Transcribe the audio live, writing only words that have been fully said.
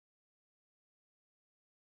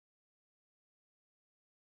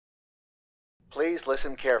Please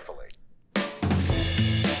listen carefully.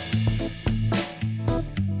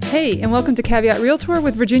 Hey, and welcome to Caveat Realtor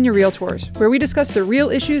with Virginia Realtors, where we discuss the real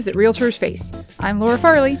issues that realtors face. I'm Laura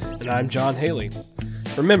Farley. And I'm John Haley.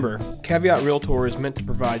 Remember, Caveat Realtor is meant to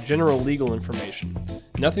provide general legal information.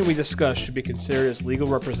 Nothing we discuss should be considered as legal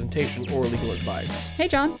representation or legal advice. Hey,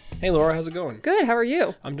 John. Hey, Laura, how's it going? Good, how are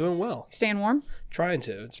you? I'm doing well. Staying warm? Trying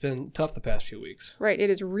to. It's been tough the past few weeks. Right, it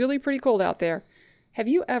is really pretty cold out there. Have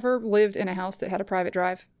you ever lived in a house that had a private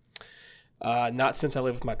drive? Not since I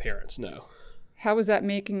lived with my parents, no. How was that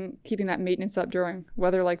keeping that maintenance up during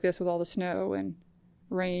weather like this with all the snow and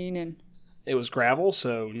rain and... It was gravel,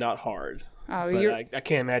 so not hard. Oh, but I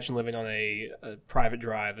can't imagine living on a private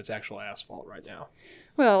drive that's actual asphalt right now.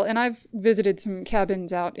 Well, and I've visited some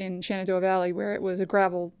cabins out in Shenandoah Valley where it was a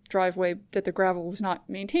gravel driveway that the gravel was not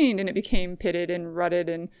maintained and it became pitted and rutted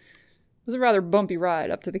and it was a rather bumpy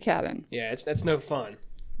ride up to the cabin. Yeah, that's no fun.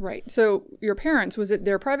 Right. So your parents, was it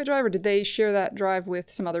their private drive or did they share that drive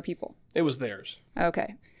with some other people? It was theirs.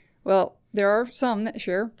 Okay. Well, there are some that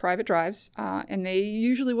share private drives, and they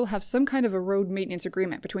usually will have some kind of a road maintenance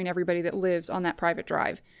agreement between everybody that lives on that private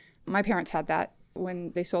drive. My parents had that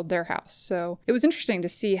when they sold their house, so it was interesting to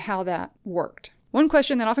see how that worked. One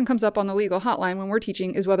question that often comes up on the legal hotline when we're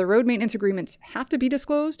teaching is whether road maintenance agreements have to be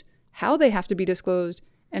disclosed, how they have to be disclosed,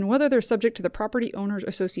 and whether they're subject to the Property Owners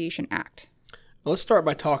Association Act. Well, let's start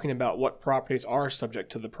by talking about what properties are subject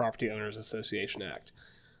to the Property Owners Association Act.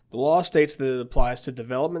 The law states that it applies to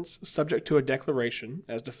developments subject to a declaration,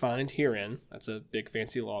 as defined herein, that's a big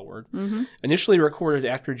fancy law word, initially recorded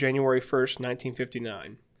after January 1st,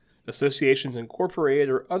 1959, associations incorporated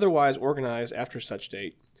or otherwise organized after such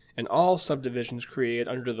date, and all subdivisions created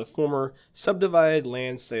under the former Subdivided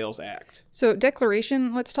Land Sales Act. So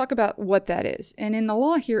declaration, let's talk about what that is. And in the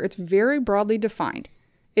law here, it's very broadly defined.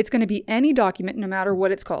 It's going to be any document, no matter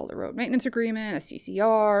what it's called, a road maintenance agreement, a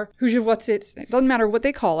CCR, it doesn't matter what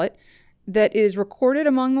they call it, that is recorded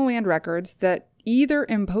among the land records that either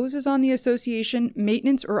imposes on the association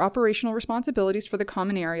maintenance or operational responsibilities for the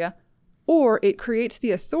common area, or it creates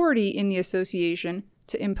the authority in the association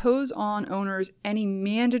to impose on owners any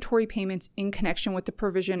mandatory payments in connection with the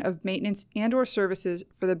provision of maintenance and or services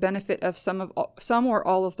for the benefit of some or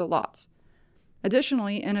all of the lots.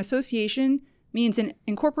 Additionally, an association means an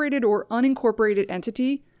incorporated or unincorporated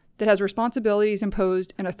entity that has responsibilities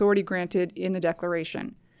imposed and authority granted in the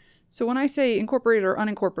declaration. So when I say incorporated or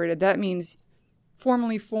unincorporated, that means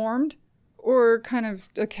formally formed or kind of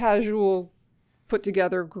a casual put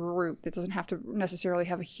together group that doesn't have to necessarily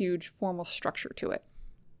have a huge formal structure to it.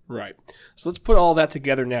 Right. So let's put all that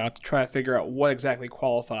together now to try to figure out what exactly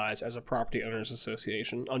qualifies as a property owners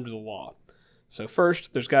association under the law. So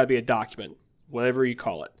first, there's got to be a document, whatever you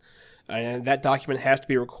call it. And that document has to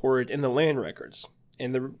be recorded in the land records.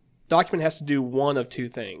 And the document has to do one of two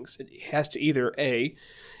things. It has to either A,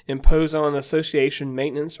 impose on an association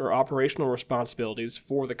maintenance or operational responsibilities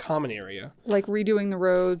for the common area. Like redoing the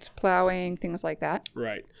roads, plowing, things like that.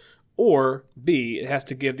 Right. Or B, it has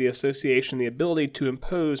to give the association the ability to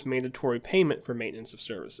impose mandatory payment for maintenance of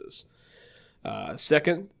services.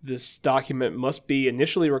 Second, this document must be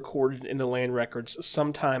initially recorded in the land records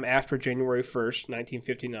sometime after January 1st,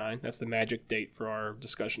 1959. That's the magic date for our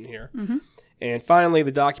discussion here. Mm-hmm. And finally,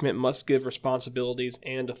 the document must give responsibilities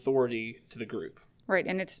and authority to the group. Right,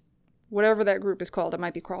 and it's whatever that group is called. It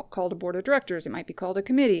might be called a board of directors. It might be called a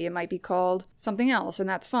committee. It might be called something else, and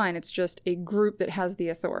that's fine. It's just a group that has the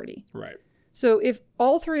authority. Right. So if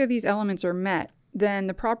all three of these elements are met, then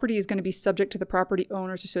the property is going to be subject to the Property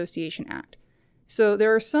Owners Association Act. So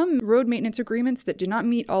there are some road maintenance agreements that do not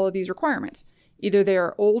meet all of these requirements. Either they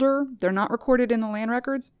are older, they're not recorded in the land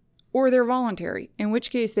records, or they're voluntary, in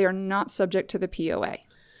which case they are not subject to the POA.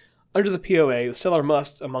 Under the POA, the seller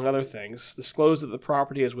must, among other things, disclose that the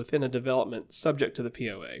property is within a development subject to the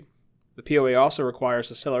POA. The POA also requires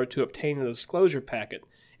the seller to obtain a disclosure packet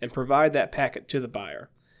and provide that packet to the buyer.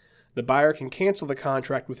 The buyer can cancel the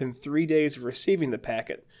contract within 3 days of receiving the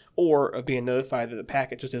packet or of being notified that the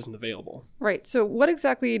packet just isn't available. Right. So what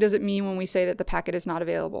exactly does it mean when we say that the packet is not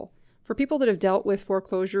available? For people that have dealt with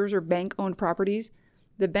foreclosures or bank-owned properties,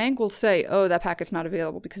 the bank will say, oh, that packet's not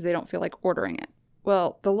available because they don't feel like ordering it.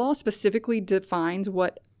 Well, the law specifically defines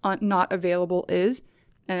what not available is,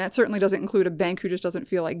 and that certainly doesn't include a bank who just doesn't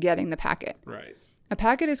feel like getting the packet. Right. A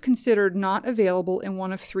packet is considered not available in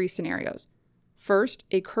one of three scenarios. First,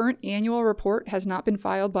 a current annual report has not been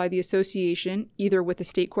filed by the association, either with the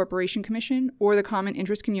State Corporation Commission or the Common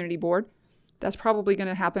Interest Community Board. That's probably going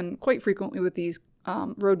to happen quite frequently with these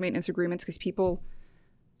road maintenance agreements because people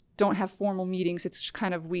don't have formal meetings. It's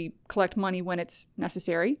kind of we collect money when it's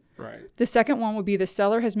necessary. Right. The second one would be the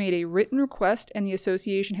seller has made a written request and the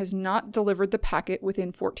association has not delivered the packet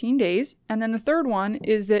within 14 days. And then the third one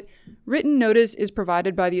is that written notice is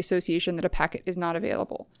provided by the association that a packet is not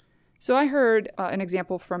available. So I heard an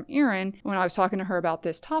example from Erin when I was talking to her about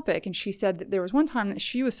this topic, and she said that there was one time that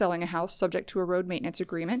she was selling a house subject to a road maintenance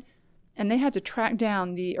agreement, and they had to track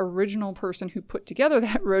down the original person who put together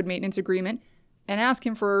that road maintenance agreement and ask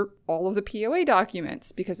him for all of the POA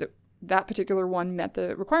documents because that particular one met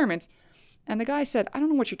the requirements. And the guy said, I don't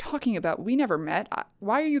know what you're talking about. We never met.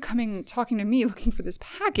 Why are you talking to me looking for this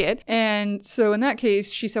packet? And so in that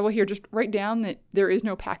case, she said, well, here, just write down that there is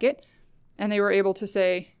no packet. And they were able to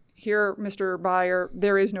say, here, Mr. Buyer,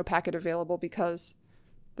 there is no packet available because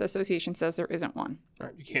the association says there isn't one.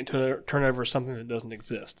 Right. You can't turn over something that doesn't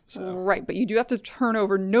exist. So. Right, but you do have to turn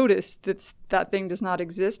over notice that thing does not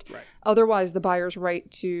exist. Right. Otherwise, the buyer's right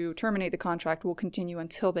to terminate the contract will continue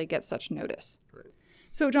until they get such notice. Right.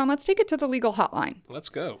 So, John, let's take it to the legal hotline. Let's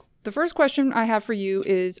go. The first question I have for you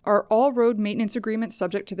is, are all road maintenance agreements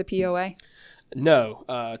subject to the POA? No.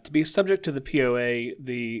 To be subject to the POA,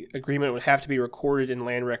 the agreement would have to be recorded in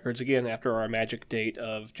land records again after our magic date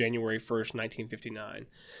of January 1st, 1959.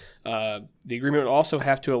 The agreement would also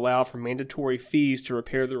have to allow for mandatory fees to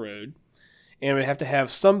repair the road, and would have to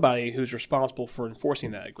have somebody who's responsible for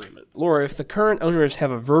enforcing that agreement. Laura, if the current owners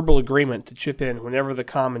have a verbal agreement to chip in whenever the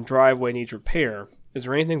common driveway needs repair, is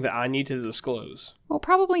there anything that I need to disclose? Well,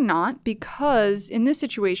 probably not, because in this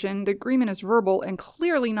situation, the agreement is verbal and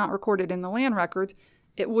clearly not recorded in the land records.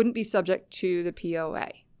 It wouldn't be subject to the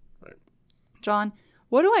POA. Right. John,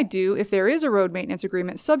 what do I do if there is a road maintenance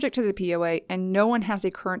agreement subject to the POA and no one has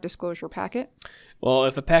a current disclosure packet? Well,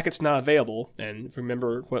 if the packet's not available, and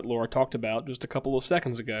remember what Laura talked about just a couple of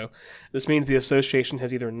seconds ago, this means the association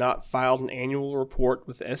has either not filed an annual report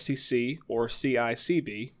with SCC or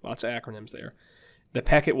CICB, lots of acronyms there, the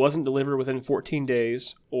packet wasn't delivered within 14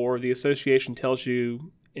 days, or the association tells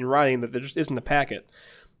you in writing that there just isn't a packet,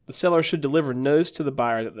 the seller should deliver notice to the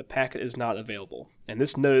buyer that the packet is not available. And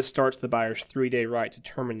this notice starts the buyer's 3-day right to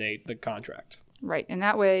terminate the contract. Right, and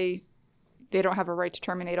that way they don't have a right to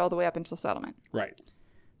terminate all the way up until settlement. Right.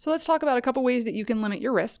 So let's talk about a couple ways that you can limit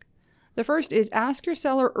your risk. The first is ask your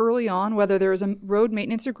seller early on whether there is a road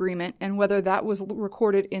maintenance agreement and whether that was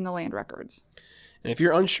recorded in the land records. And if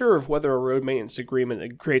you're unsure of whether a road maintenance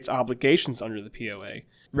agreement creates obligations under the POA,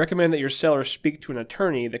 recommend that your seller speak to an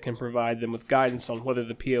attorney that can provide them with guidance on whether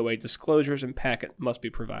the POA disclosures and packet must be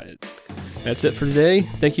provided. That's it for today.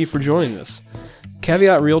 Thank you for joining us.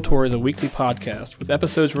 Caveat Realtor is a weekly podcast with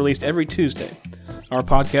episodes released every Tuesday. Our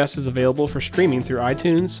podcast is available for streaming through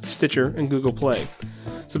iTunes, Stitcher, and Google Play.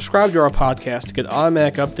 Subscribe to our podcast to get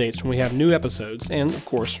automatic updates when we have new episodes, and, of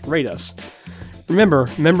course, rate us. Remember,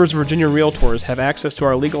 members of Virginia Realtors have access to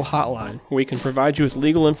our legal hotline, where we can provide you with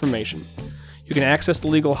legal information. You can access the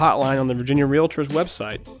legal hotline on the Virginia Realtors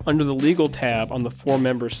website under the Legal tab on the For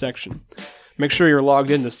Members section. Make sure you're logged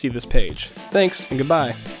in to see this page. Thanks, and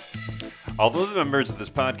goodbye. Although the members of this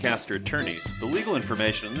podcast are attorneys, the legal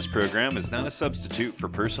information in this program is not a substitute for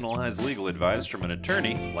personalized legal advice from an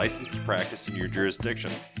attorney licensed to practice in your jurisdiction.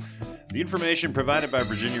 The information provided by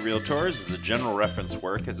Virginia Realtors is a general reference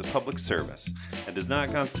work as a public service and does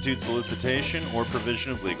not constitute solicitation or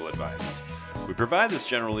provision of legal advice. We provide this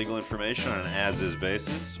general legal information on an as-is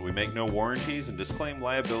basis. We make no warranties and disclaim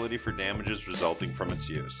liability for damages resulting from its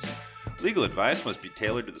use. Legal advice must be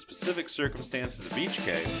tailored to the specific circumstances of each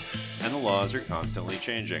case, and the laws are constantly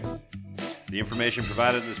changing. The information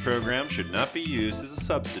provided in this program should not be used as a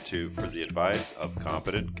substitute for the advice of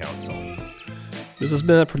competent counsel. This has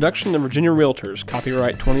been a production of Virginia Realtors,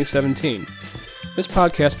 copyright 2017. This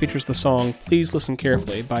podcast features the song Please Listen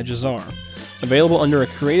Carefully by Jazar, available under a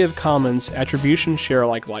Creative Commons Attribution Share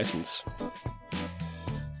Alike license.